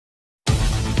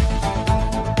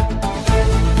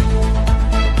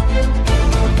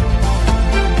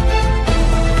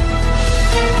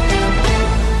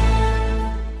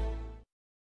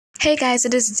Hey guys,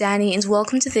 it is Dani and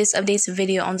welcome to this update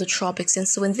video on the tropics. And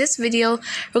so in this video,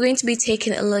 we're going to be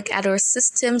taking a look at our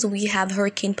systems. We have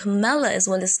Hurricane Pamela as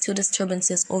well as two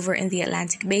disturbances over in the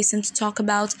Atlantic Basin to talk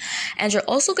about. And you're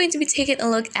also going to be taking a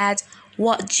look at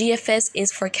what GFS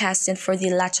is forecasting for the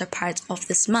latter part of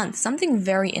this month. Something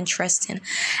very interesting.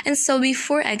 And so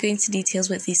before I go into details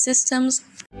with these systems,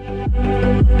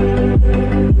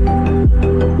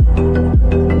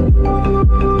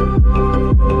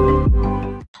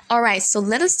 Alright, so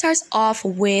let us start off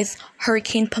with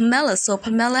Hurricane Pamela. So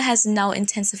Pamela has now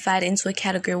intensified into a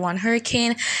Category 1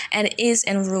 hurricane and is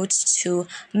en route to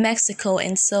Mexico.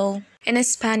 And so, en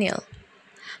español,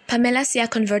 Pamela se ha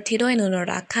convertido en un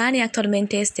huracán y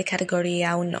actualmente es de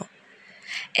Categoría 1.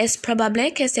 Es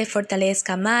probable que se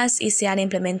fortalezca más y sean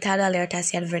implementadas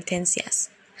alertas y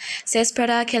advertencias. Se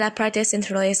espera que la parte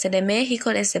centro-oeste de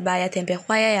México, desde Bahía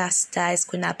Tempejuaya y hasta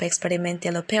Escuinapa,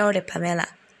 experimente lo peor de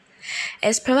Pamela.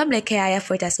 Es probable que haya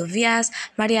fuertes lluvias,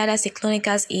 marejadas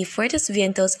ciclónicas y fuertes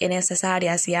vientos en estas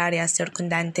áreas y áreas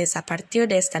circundantes a partir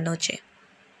de esta noche.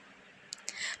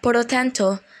 Por lo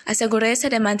tanto, asegúrese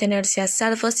de mantenerse a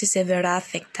salvo si se verá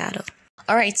afectado.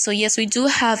 Alright, so yes, we do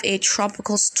have a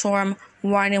tropical storm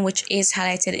warning which is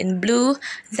highlighted in blue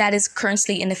that is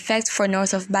currently in effect for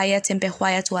north of Bahía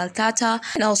Tempejuaya to Altata,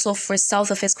 and also for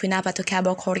south of Escuinapa to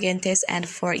Cabo Corrientes and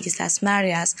for Islas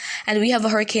Marias. And we have a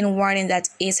hurricane warning that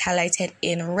is highlighted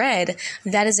in red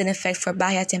that is in effect for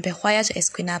Bahía Tempejuaya to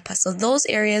Escuinapa. So those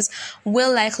areas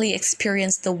will likely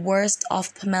experience the worst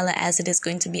of Pamela as it is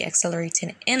going to be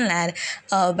accelerating inland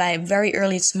by very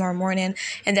early tomorrow morning.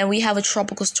 And then we have a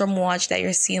tropical storm watch that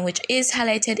you're seeing which is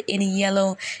highlighted in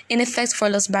yellow in effect for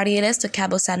Los Barrieres to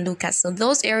Cabo San Lucas. So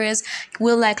those areas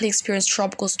will likely experience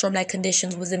tropical storm-like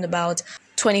conditions within about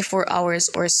 24 hours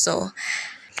or so.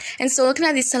 And so looking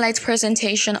at the satellite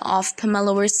presentation of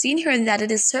Pamela, we're seeing here that it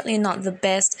is certainly not the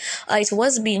best. It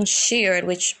was being shared,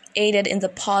 which aided in the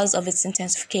pause of its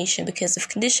intensification, because if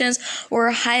conditions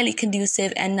were highly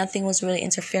conducive and nothing was really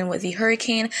interfering with the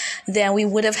hurricane, then we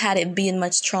would have had it being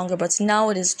much stronger. But now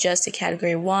it is just a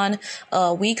Category 1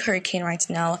 weak hurricane right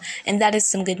now, and that is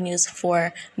some good news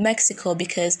for Mexico,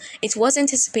 because it was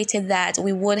anticipated that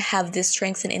we would have this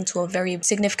strengthen into a very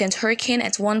significant hurricane.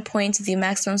 At one point, the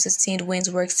maximum sustained winds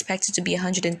were expected to be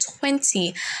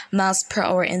 120 miles per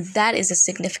hour, and that is a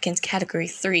significant Category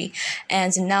 3.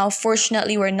 And now,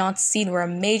 fortunately, we're not seen where a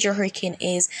major hurricane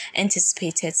is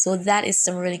anticipated. So that is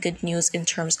some really good news in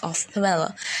terms of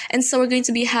Pamela. And so we're going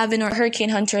to be having our hurricane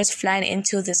hunters flying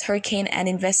into this hurricane and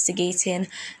investigating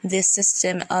this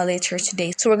system later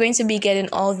today. So we're going to be getting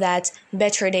all that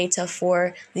better data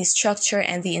for the structure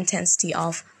and the intensity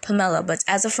of Pamela. But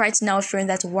as of right now, if you're in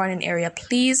that warning area,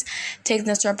 please take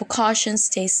necessary precautions,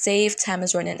 stay safe, time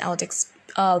is running out.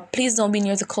 Please don't be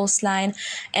near the coastline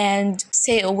and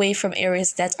stay away from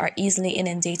areas that are easily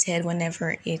inundated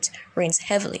whenever it rains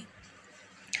heavily.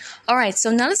 Alright,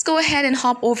 so now let's go ahead and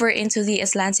hop over into the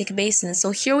Atlantic Basin.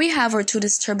 So here we have our two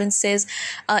disturbances,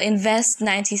 Invest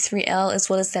 93L as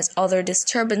well as that other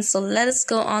disturbance. So let us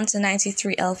go on to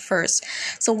 93L first.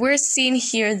 So we're seeing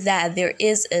here that there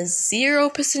is a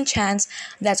 0% chance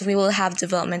that we will have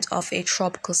development of a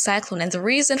tropical cyclone. And the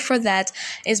reason for that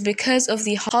is because of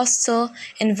the hostile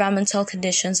environmental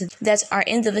conditions that are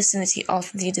in the vicinity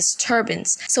of the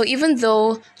disturbance. So even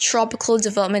though tropical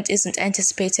development isn't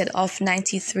anticipated of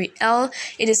 93L,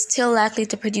 it is still likely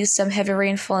to produce some heavy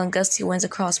rainfall and gusty winds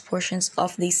across portions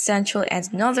of the central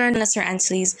and northern Lesser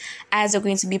Antilles as we're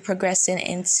going to be progressing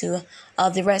into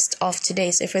the rest of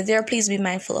today. So if you're there, please be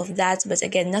mindful of that. But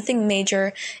again, nothing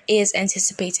major is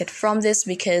anticipated from this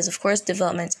because, of course,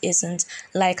 development isn't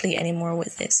likely anymore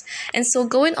with this. And so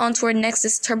going on to our next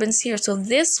disturbance here. So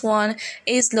this one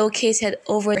is located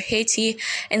over Haiti.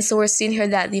 And so we're seeing here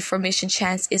that the formation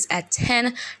chance is at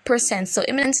 10%. So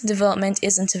imminent development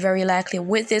isn't very likely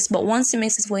with this. But once it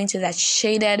makes its way into that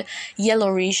shaded yellow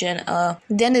region,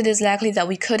 then it is likely that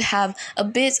we could have a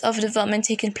bit of development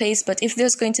taking place. But if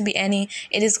there's going to be any,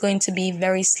 it is going to be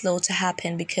very slow to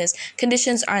happen because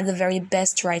conditions aren't the very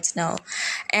best right now.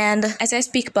 And as I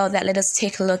speak about that, let us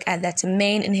take a look at that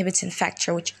main inhibiting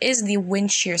factor, which is the wind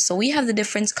shear. So we have the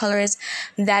different colors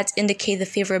that indicate the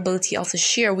favorability of the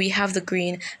shear. We have the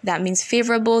green, that means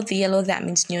favorable, the yellow, that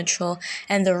means neutral,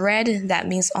 and the red, that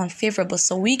means unfavorable.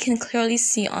 So we can clearly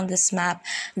see on this map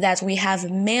that we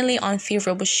have mainly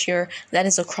unfavorable shear that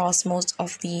is across most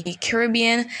of the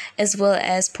Caribbean as well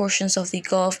as portions of the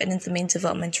Gulf and in the main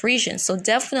development region. So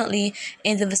definitely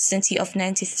in the vicinity of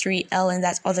 93L and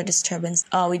that other disturbance,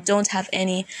 we don't have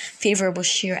any favorable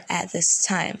shear at this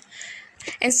time.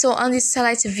 And so on this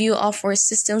satellite view of our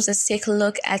systems, let's take a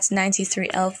look at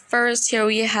 93L first. Here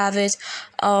we have it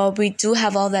we do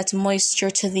have all that moisture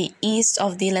to the east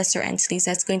of the Lesser Antilles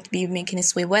that's going to be making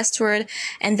its way westward,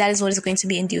 and that is what is going to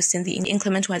be inducing the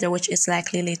inclement weather, which is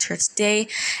likely later today.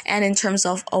 And in terms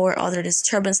of our other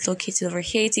disturbance located over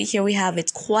Haiti, here we have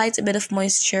it quite a bit of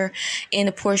moisture in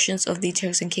the portions of the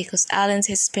Turks and Caicos Islands,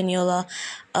 Hispaniola.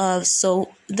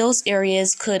 So those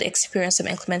areas could experience some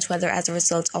inclement weather as a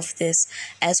result of this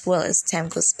as well as time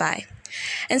goes by.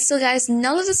 And so guys,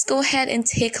 now let us go ahead and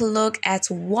take a look at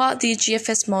what the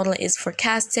GFS model is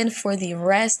forecasting for the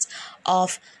rest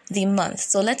of the month.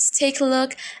 So let's take a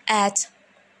look at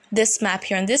this map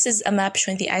here, and this is a map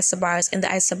showing the isobars, and the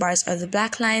isobars are the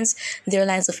black lines. They're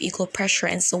lines of equal pressure,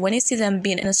 and so when you see them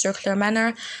being in a circular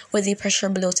manner with the pressure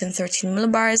below 1013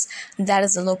 millibars, that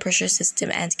is a low pressure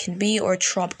system and can be or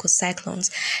tropical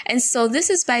cyclones. And so this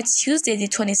is by Tuesday the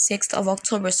 26th of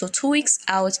October, so 2 weeks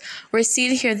out. We're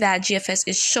seeing here that GFS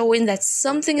is showing that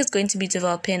something is going to be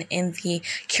developing in the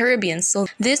Caribbean. So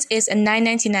this is a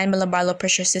 999 millibar low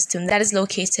pressure system that is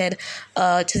located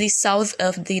to the south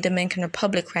of the Dominican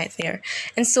Republic right there.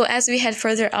 And so as we head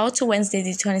further out to Wednesday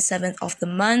the 27th of the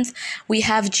month, we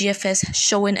have GFS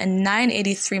showing a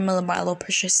 983 millibar low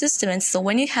pressure system. And so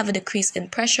when you have a decrease in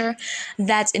pressure,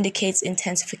 that indicates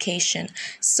intensification.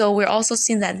 So we're also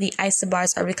seeing that the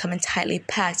isobars are becoming tightly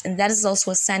packed, and that is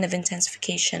also a sign of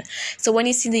intensification. So when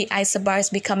you see the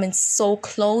isobars becoming so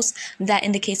close, that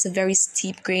indicates a very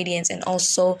steep gradient and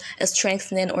also a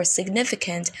strengthening or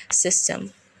significant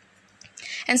system.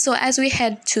 And so as we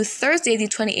head to Thursday, the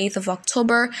 28th of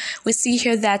October, we see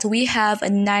here that we have a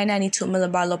 992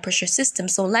 millibar low pressure system.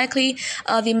 So likely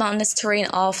the mountainous terrain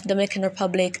of Dominican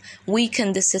Republic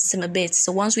weakened the system a bit.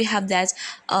 So once we have that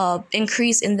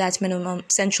increase in that minimum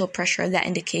central pressure, that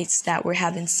indicates that we're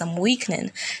having some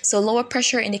weakening. So lower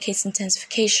pressure indicates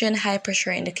intensification, high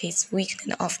pressure indicates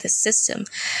weakening of the system.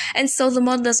 And so the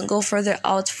model doesn't go further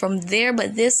out from there,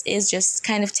 but this is just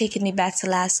kind of taking me back to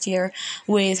last year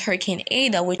with Hurricane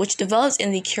Ada, which developed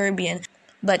in the Caribbean,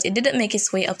 but it didn't make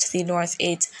its way up to the north.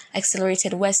 It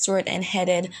accelerated westward and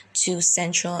headed to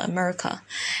Central America.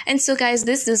 And so guys,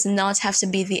 this does not have to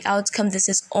be the outcome. This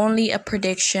is only a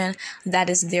prediction that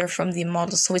is there from the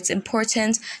model. So it's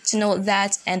important to note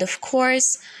that. And of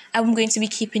course, I'm going to be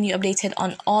keeping you updated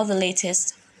on all the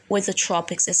latest with the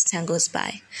tropics as time goes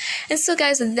by. And so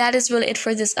guys, that is really it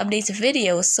for this update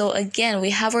video. So again, we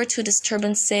have our two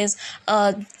disturbances.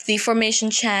 The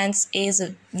formation chance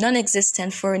is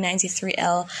non-existent for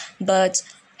 93L, but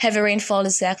heavy rainfall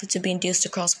is likely to be induced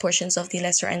across portions of the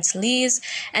Lesser Antilles.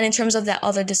 And in terms of that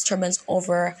other disturbance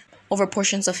over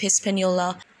portions of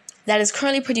Hispaniola, that is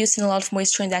currently producing a lot of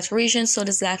moisture in that region, so it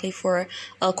is likely for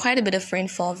quite a bit of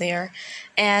rainfall there.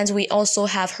 And we also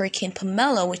have Hurricane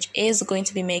Pamela, which is going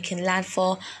to be making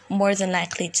landfall more than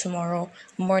likely tomorrow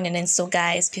morning. And so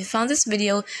guys, if you found this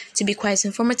video to be quite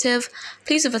informative,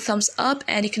 please give a thumbs up,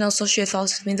 and you can also share your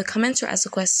thoughts with me in the comments or ask a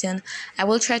question. I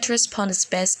will try to respond as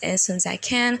best as soon as I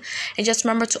can. And just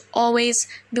remember to always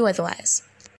be weatherwise.